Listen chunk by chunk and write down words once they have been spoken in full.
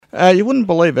You wouldn't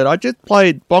believe it. I just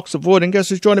played Box of Wood, and guess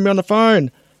who's joining me on the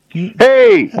phone?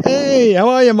 Hey! Hey, how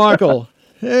are you, Michael?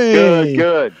 Hey.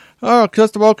 Good. Oh,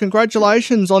 first of all,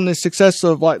 congratulations on the success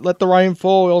of Let the Rain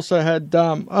Fall. We also had,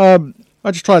 I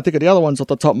just try to think of the other ones off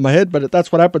the top of my head, but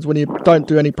that's what happens when you don't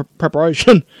do any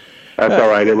preparation. That's all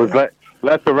right. It was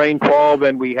Let the Rain Fall,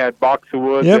 then we had Box of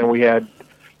Wood, Yep. then we had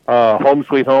Home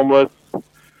Sweet Homeless,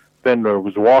 then there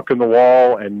was Walk in the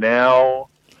Wall, and now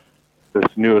this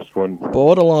newest one.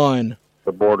 Borderline.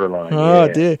 The Borderline. Oh,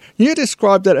 yeah. dear. You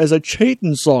described that as a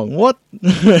cheating song. What?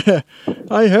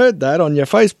 I heard that on your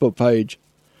Facebook page.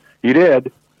 You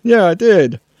did? Yeah, I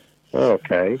did.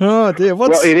 Okay. Oh, dear.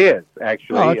 What's... Well, it is,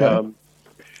 actually. Oh, okay.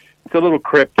 It's a little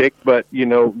cryptic, but,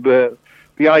 the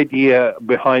idea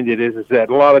behind it is that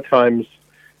a lot of times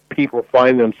people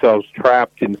find themselves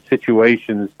trapped in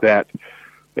situations that,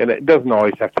 and it doesn't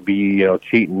always have to be,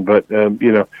 cheating, but,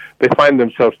 they find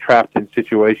themselves trapped in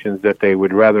situations that they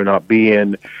would rather not be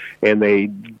in, and they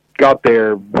got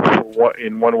there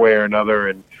in one way or another,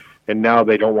 and now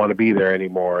they don't want to be there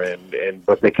anymore,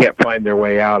 but they can't find their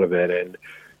way out of it,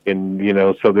 and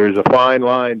so there's a fine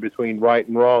line between right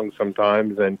and wrong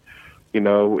sometimes, and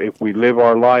if we live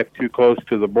our life too close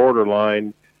to the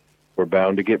borderline, we're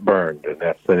bound to get burned, and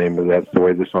that's the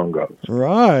way the song goes.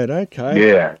 Right, okay.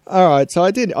 Yeah. All right, so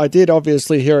I did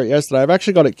obviously hear it yesterday. I've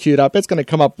actually got it queued up. It's going to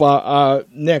come up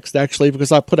next, actually,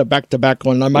 because I put a back-to-back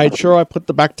on. I made sure I put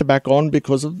the back-to-back on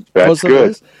because of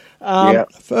this. Yeah.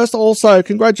 First, also,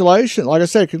 congratulations. Like I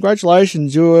said,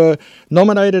 congratulations. You were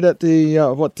nominated at the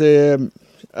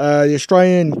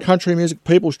Australian Country Music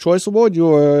People's Choice Award. You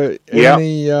were in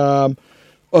the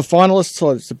a finalist. So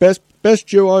it's the best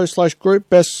duo/group,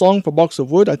 best song for Box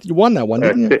of Wood. I think you won that one,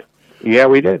 didn't you? Yeah,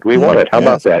 we did. We won it. How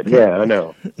about that? Yeah, I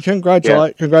know.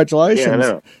 Congratulations. Yeah, I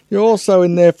know. You're also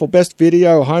in there for best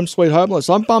video, Home Sweet Homeless.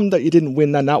 I'm bummed that you didn't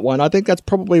win that one. I think that's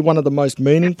probably one of the most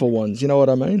meaningful ones. You know what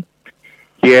I mean?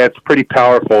 Yeah, it's pretty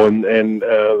powerful, and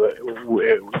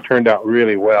it turned out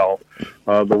really well,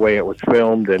 the way it was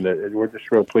filmed, and we're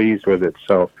just real pleased with it.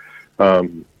 So,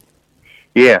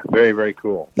 yeah, very, very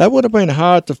cool. That would have been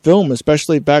hard to film,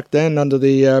 especially back then under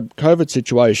the COVID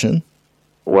situation.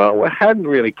 Well, it hadn't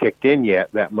really kicked in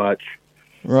yet that much.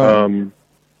 Right.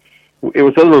 It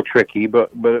was a little tricky,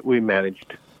 but we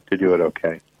managed to do it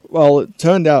okay. Well, it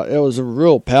turned out it was a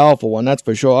real powerful one, that's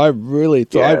for sure. I really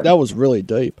thought that was really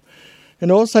deep.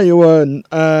 And also you were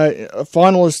a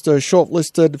finalist,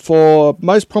 shortlisted for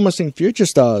Most Promising Future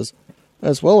Stars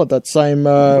as well at that same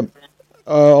the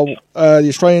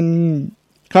Australian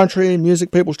Country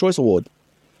Music People's Choice Award.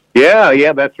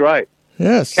 Yeah, that's right.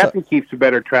 Yes. Captain keeps a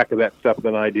better track of that stuff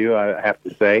than I do, I have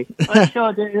to say. I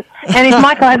sure do. And if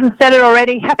Michael hasn't said it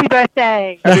already, happy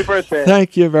birthday. Happy birthday.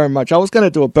 Thank you very much. I was going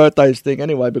to do a birthdays thing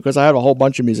anyway because I have a whole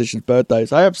bunch of musicians'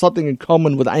 birthdays. I have something in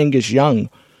common with Angus Young.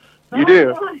 You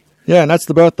do? Yeah, and that's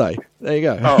the birthday. There you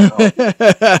go. Oh.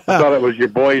 I thought it was your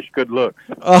boyish good looks.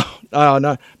 Oh, no.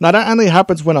 No, that only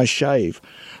happens when I shave.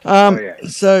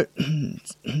 So,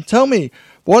 tell me,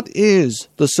 what is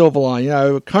the Silverline?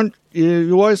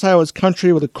 You always say it was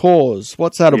country with a cause.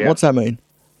 What's that? Yeah. What's that mean?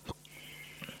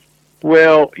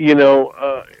 Well,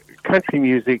 country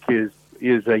music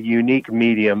is a unique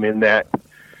medium in that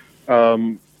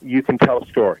you can tell a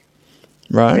story.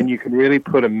 Right. And you can really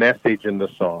put a message in the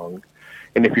song.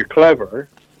 And if you're clever,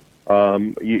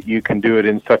 you can do it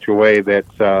in such a way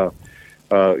that's,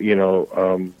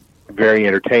 very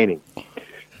entertaining.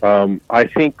 I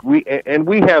think we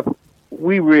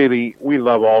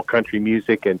love all country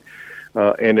music and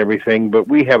everything, but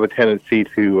we have a tendency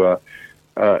to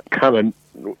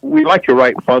we like to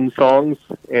write fun songs,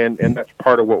 and that's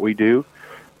part of what we do.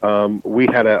 We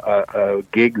had a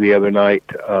gig the other night,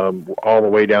 all the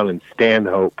way down in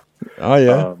Stanhope. Oh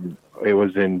yeah. It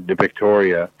was in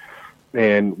Victoria,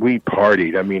 and we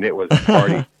partied. I mean, it was a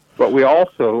party. But we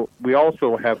also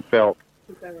have felt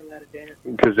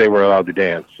because they were allowed to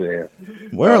dance. Yeah.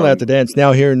 We're allowed to dance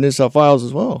now here in New South Wales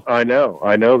as well. I know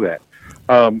that.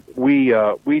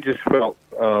 We just felt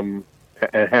and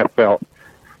have felt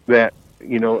that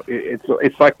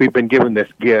it's like we've been given this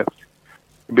gift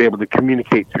to be able to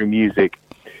communicate through music,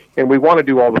 and we want to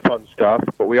do all the fun stuff,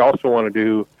 but we also want to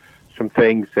do some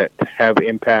things that have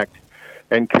impact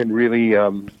and can really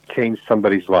change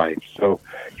somebody's life. So,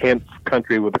 hence,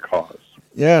 country with a cause.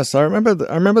 Yes, I remember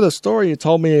the story you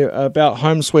told me about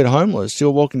Home Sweet Homeless. You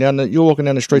were walking down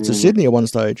the streets of Sydney at one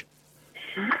stage.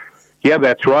 Yeah,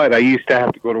 that's right. I used to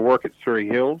have to go to work at Surrey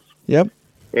Hills. Yep.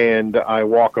 And I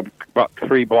walk about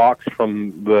 3 blocks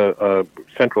from the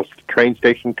central train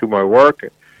station to my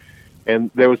work.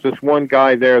 And there was this one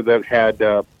guy there that had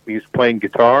he was playing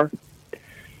guitar.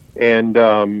 and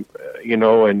and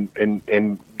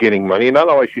getting money. And I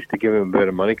always used to give him a bit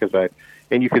of money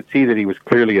and you could see that he was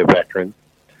clearly a veteran.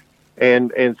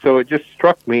 And so it just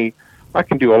struck me, I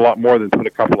can do a lot more than put a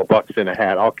couple of bucks in a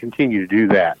hat. I'll continue to do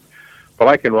that, but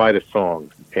I can write a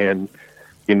song, and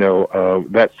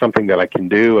that's something that I can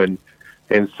do. And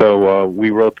so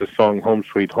we wrote the song "Home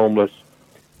Sweet Homeless,"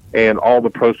 and all the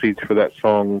proceeds for that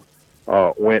song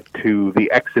went to the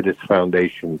Exodus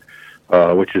Foundation,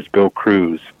 which is Bill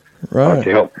Cruz, to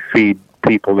help feed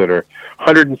people that are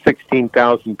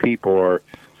 116,000 people are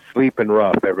sleeping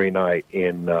rough every night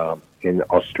in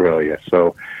Australia.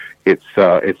 So it's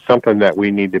something that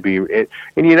we need to be. It's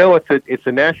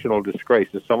a national disgrace.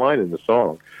 It's a line in the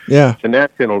song. Yeah, it's a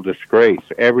national disgrace.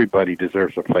 Everybody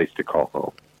deserves a place to call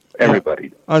home.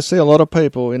 Everybody. I see a lot of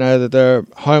people, that they're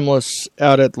homeless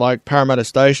out at like Parramatta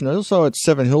Station, also at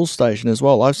Seven Hills Station as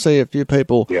well. I see a few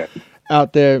people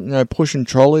out there, pushing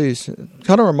trolleys. It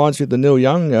kind of reminds me of the Neil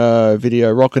Young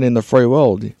video, "Rockin' in the Free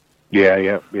World."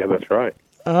 Yeah, that's right.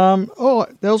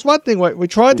 There was one thing we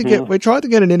tried to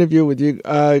get an interview with you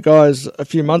guys a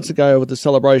few months ago with the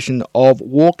celebration of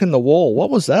Walking the Wall.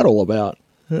 What was that all about?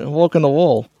 Walking the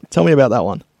Wall. Tell me about that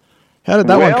one. How did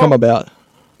that one come about?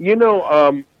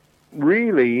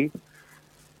 Really,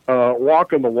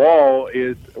 "Walking the Wall"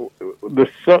 is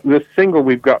the single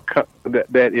we've got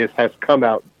has come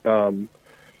out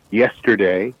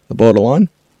yesterday. The Borderline.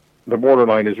 The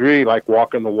Borderline is really like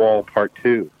 "Walking the Wall" Part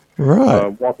 2. Right.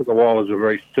 "Walking the Wall" is a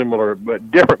very similar,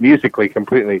 but different musically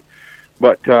completely.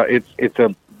 But it's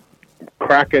a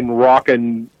cracking,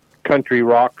 rockin' country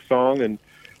rock song, and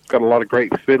it's got a lot of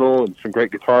great fiddle and some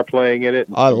great guitar playing in it.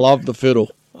 I love the fiddle.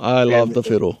 The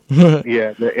fiddle.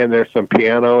 Yeah, and there's some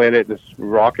piano in it, this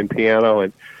rockin' piano,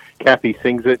 and Kathy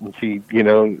sings it, and she,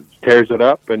 tears it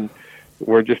up, and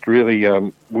we're just really,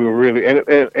 and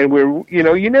we're,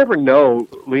 you never know,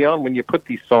 Leon, when you put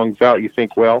these songs out, you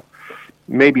think, well,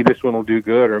 maybe this one will do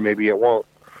good, or maybe it won't.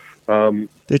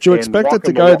 Did you expect it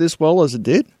to go this well as it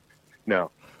did? No.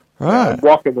 Right.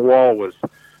 "Walking the Wall" was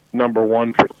number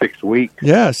one for 6 weeks.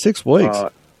 Yeah, 6 weeks.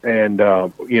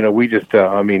 We just,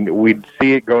 we'd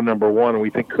see it go number one, and we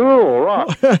think, cool,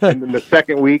 rock. And then the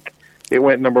second week, it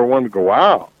went number one. We go,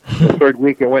 wow. The third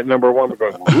week, it went number one. We go,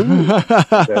 ooh.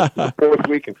 The fourth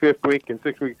week and fifth week and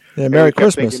sixth week. Yeah, Merry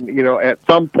Christmas. Thinking, at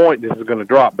some point, this is going to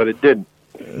drop, but it didn't.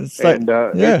 It's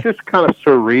just kind of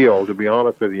surreal, to be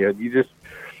honest with you. You just,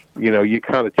 you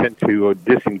kind of tend to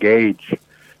disengage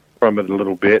from it a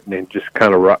little bit, and then just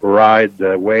kind of ride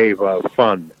the wave of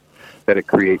fun that it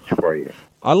creates for you.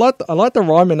 I like the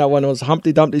rhyme in that one. It was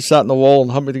Humpty Dumpty sat in the wall,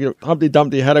 and Humpty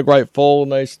Dumpty had a great fall,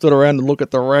 and they stood around to look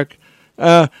at the wreck.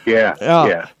 How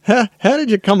did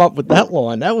you come up with that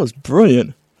line? That was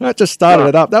brilliant. That just started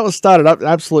it up. That was started up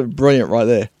absolutely brilliant right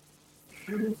there.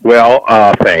 Well,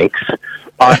 thanks.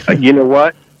 You know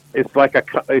what? It's like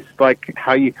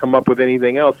how you come up with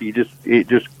anything else. You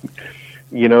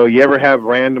ever have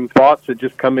random thoughts that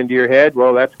just come into your head?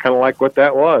 Well, that's kind of like what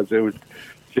that was. It was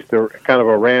just a kind of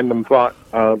a random thought.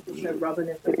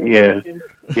 Yeah.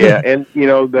 And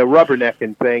the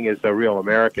rubbernecking thing is a real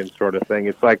American sort of thing.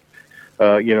 It's like,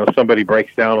 somebody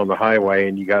breaks down on the highway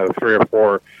and you got a 3 or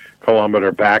 4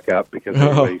 kilometer backup because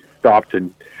everybody stopped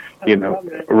and,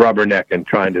 rubbernecking,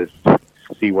 trying to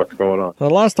see what's going on. The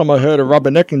last time I heard a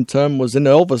rubbernecking term was in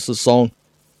Elvis's song.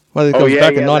 Well, it goes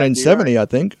back in 1970, right. I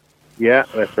think. Yeah,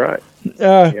 that's right.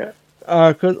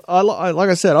 Because like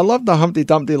I said, I love the Humpty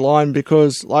Dumpty line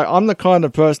because I'm the kind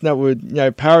of person that would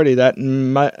parody that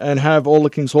and have all the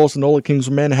king's horse and all the king's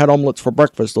men had omelets for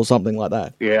breakfast or something like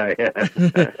that. Yeah.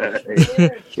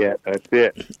 Yeah, that's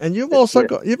it. And you've also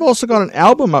got an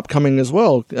album upcoming as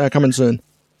well, coming soon.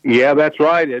 Yeah, that's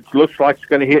right. It looks like it's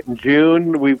going to hit in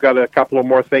June. We've got a couple of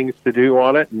more things to do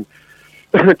on it and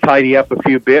tidy up a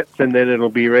few bits, and then it'll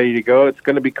be ready to go. It's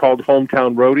going to be called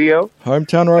Town Rodeo.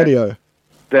 Town Rodeo.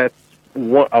 That's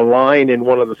a line in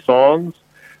one of the songs.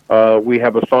 We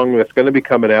have a song that's going to be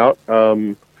coming out. I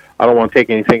don't want to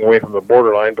take anything away from the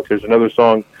Borderline, but there's another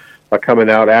song coming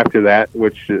out after that,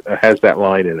 which has that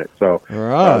line in it. So,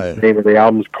 right. The name of the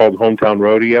album is called Hometown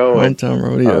Rodeo. Hometown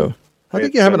Rodeo. I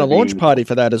think you're having a launch party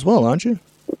for that as well, aren't you?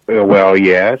 Well,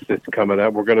 yes, it's coming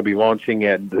up. We're going to be launching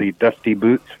at the Dusty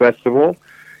Boots Festival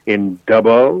in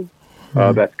Dubbo.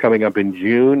 That's coming up in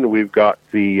June. We've got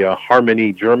the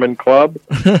Harmony German Club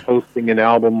hosting an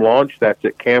album launch. That's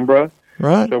at Canberra.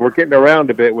 Right. So we're getting around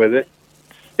a bit with it.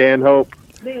 Stanhope,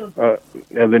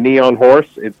 the Neon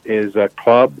Horse, it is a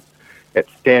club at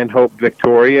Stanhope,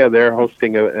 Victoria. They're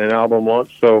hosting an album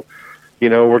launch. So,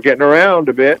 we're getting around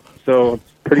a bit. So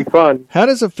it's pretty fun. How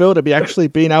does it feel to be actually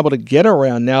being able to get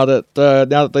around now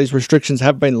that these restrictions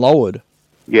have been lowered?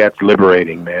 Yeah, it's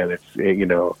liberating, man. It's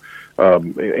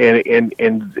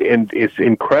and it's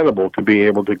incredible to be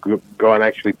able to go and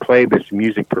actually play this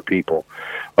music for people.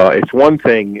 It's one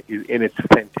thing, and it's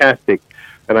fantastic.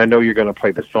 And I know you're going to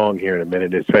play the song here in a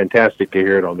minute. It's fantastic to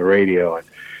hear it on the radio and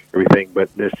everything.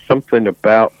 But there's something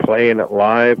about playing it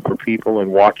live for people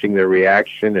and watching their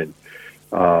reaction, and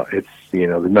it's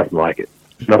there's nothing like it.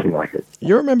 Nothing like it.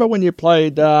 You remember when you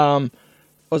played?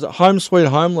 Was it Home Sweet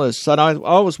Homeless? And I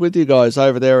was with you guys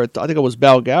over there at, I think it was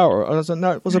Balgower. Was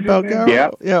it Balgower?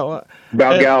 Yeah.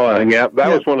 Balgower, yeah. That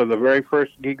was one of the very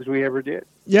first gigs we ever did.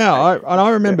 Yeah, I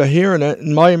remember hearing it,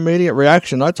 and my immediate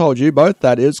reaction, I told you both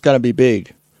that it's going to be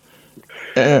big.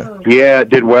 Yeah, it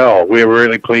did well. We were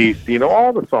really pleased.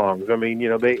 All the songs. I mean,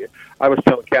 I was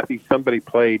telling Kathy, somebody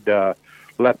played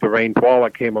Let the Rain Fall.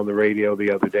 That came on the radio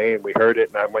the other day, and we heard it,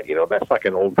 and I went, that's like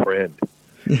an old friend.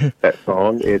 That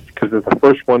song, it's because it's the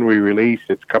first one we released.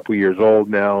 It's a couple years old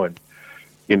now, and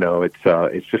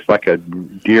it's just like a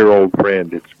dear old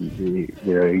friend. It's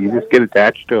you just get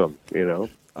attached to them.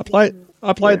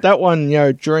 I played that one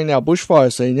during our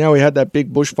bushfire season. We had that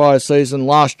big bushfire season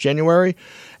last January,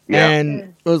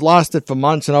 and it was lasted for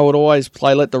months. And I would always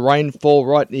play Let the Rain Fall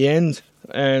right at the end,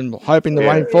 and hoping the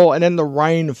rain fall. And then the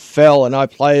rain fell, and I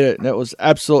played it, and it was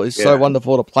absolutely so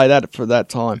wonderful to play that for that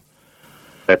time.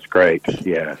 That's great,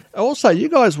 yeah. Also, you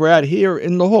guys were out here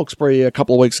in the Hawkesbury a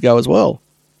couple of weeks ago as well.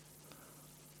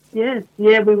 Yes,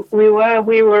 we were.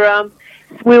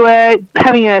 We were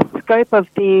having a scope of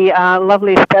the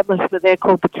lovely establishment there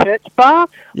called the Church Bar.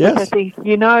 Yes. Which I think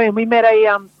and we met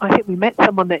I think we met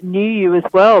someone that knew you as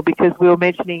well, because we were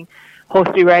mentioning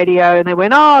Hawkesbury Radio, and they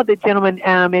went, the gentleman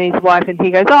and his wife, and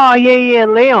he goes,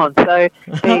 Leon. So there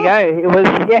you go. It was,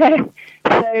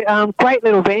 So great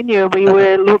little venue. We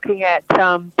were looking at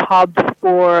pubs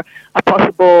for a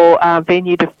possible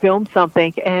venue to film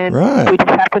something, and we just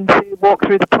happened to walk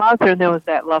through the plaza, and there was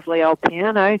that lovely old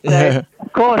piano. So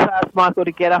of course, I asked Michael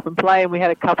to get up and play, and we had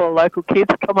a couple of local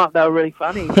kids come up. They were really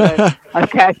funny. So I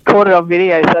caught it on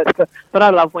video. So it's good. But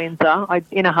I love Windsor. I,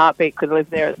 in a heartbeat, could live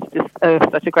there. It's just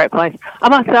such a great place. I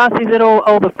must ask: is it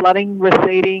all the flooding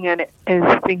receding, and is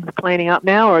things cleaning up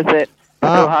now, or is it?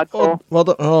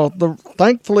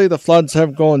 Thankfully the floods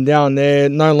have gone down there,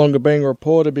 no longer being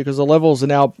reported, because the levels are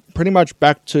now pretty much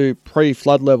back to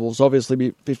pre-flood levels,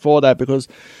 obviously before that, because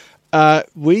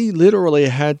we literally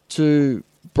had to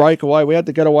break away. We had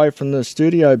to get away from the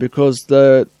studio because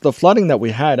the flooding that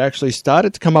we had actually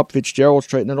started to come up Fitzgerald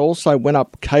Street, and it also went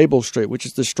up Cable Street, which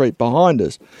is the street behind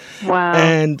us. Wow.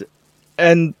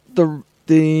 And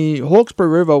the Hawkesbury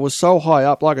River was so high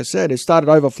up, like I said, it started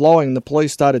overflowing. The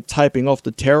police started taping off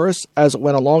the terrace as it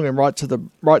went along, and right to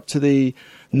the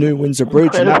New Windsor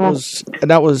Bridge, and that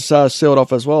was sealed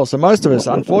off as well. So most of us,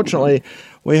 unfortunately,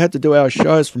 we had to do our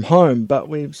shows from home, but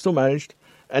we still managed.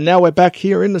 And now we're back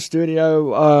here in the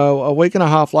studio a week and a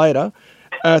half later.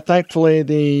 Thankfully,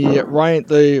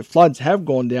 the floods have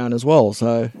gone down as well.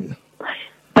 So.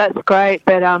 That's great,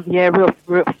 but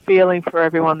real feeling for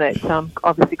everyone that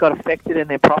obviously got affected in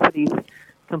their properties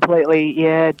completely.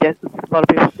 A lot of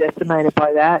people decimated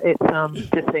by that. It's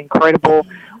just incredible.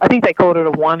 I think they called it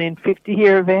a 1 in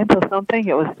 50-year event or something.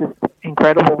 It was just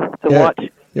incredible to watch.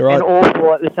 You're right. And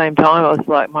awful at the same time. I was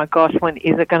like, my gosh, when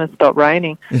is it going to stop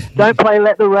raining? Don't play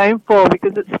Let the Rain Fall,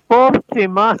 because it's falls too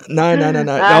much. No.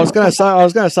 I was going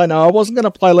to say no. I wasn't going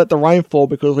to play Let the Rain Fall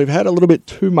because we've had a little bit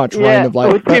too much rain of late.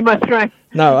 It was too much rain.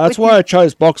 No, that's why I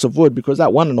chose Box of Wood, because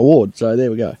that won an award. So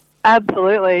there we go.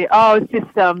 Absolutely. Oh, it's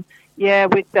just Let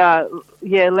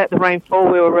the Rain Fall.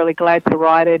 We were really glad to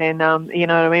write it, and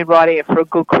writing it for a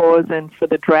good cause and for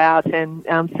the drought, and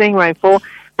seeing rain fall.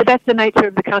 But that's the nature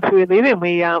of the country we live in.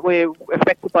 We're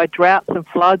affected by droughts and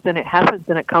floods, and it happens,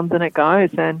 and it comes and it goes.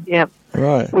 And we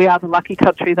are the lucky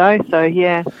country, though. So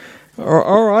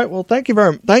All right. Well, thank you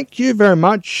very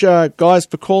much, guys,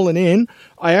 for calling in.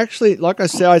 I actually, like I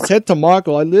said to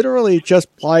Michael, I literally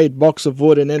just played Box of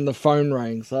Wood, and then the phone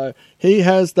rang. So he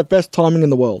has the best timing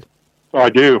in the world. I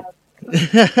do.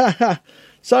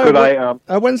 So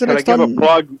when's the next time?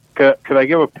 Could I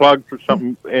give a plug for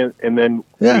something, and then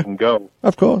we can go?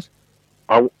 Of course.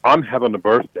 I'm having a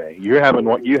birthday. You have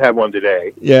one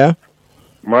today. Yeah.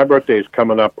 My birthday is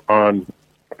coming up on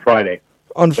Friday.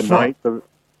 On the 9th of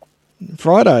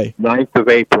Friday. 9th of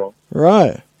April.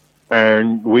 Right.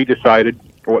 And we decided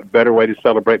what better way to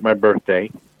celebrate my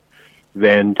birthday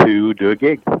than to do a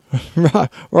gig. Right.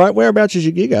 Whereabouts is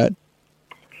your gig at?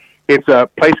 It's a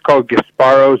place called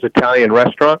Gasparo's Italian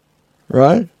Restaurant.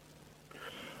 Right.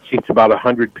 Seats about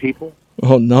 100 people.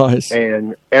 Oh, nice.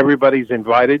 And everybody's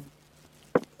invited.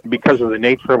 Because of the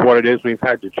nature of what it is, we've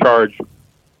had to charge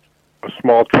a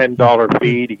small $10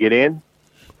 fee to get in.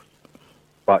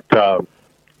 But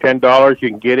 $10, you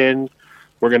can get in.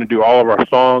 We're going to do all of our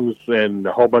songs and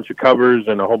a whole bunch of covers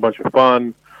and a whole bunch of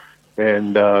fun.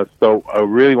 And so I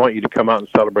really want you to come out and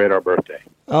celebrate our birthday.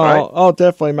 Oh, right? I'll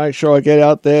definitely make sure I get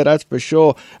out there, that's for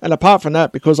sure. And apart from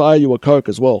that, because I owe you a Coke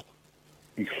as well.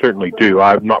 You certainly do.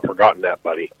 I've not forgotten that,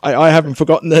 buddy. I haven't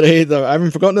forgotten that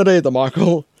either.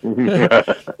 Michael.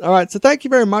 All right, so thank you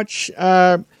very much,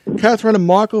 Catherine and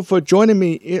Michael, for joining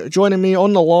me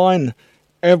on the line.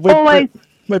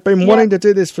 We've been wanting to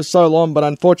do this for so long, but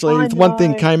unfortunately one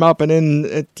thing came up and then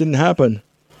it didn't happen.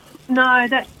 No,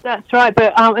 that's right.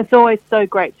 But it's always so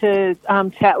great to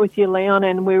chat with you, Leon,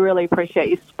 and we really appreciate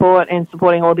your support and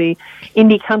supporting all the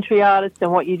indie country artists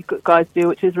and what you guys do,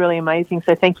 which is really amazing.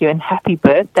 So thank you, and happy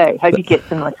birthday. Hope you get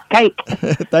some nice cake.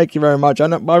 Thank you very much. I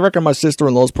reckon my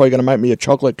sister-in-law's probably going to make me a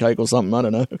chocolate cake or something. I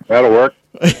don't know. That'll work.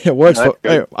 It works.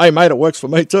 Hey, mate, it works for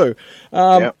me too.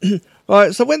 All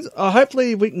right, so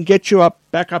hopefully we can get you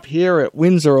back up here at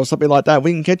Windsor or something like that.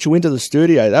 We can get you into the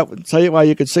studio. So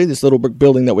you could see this little brick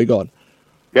building that we got.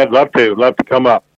 Yeah, I'd love to come up.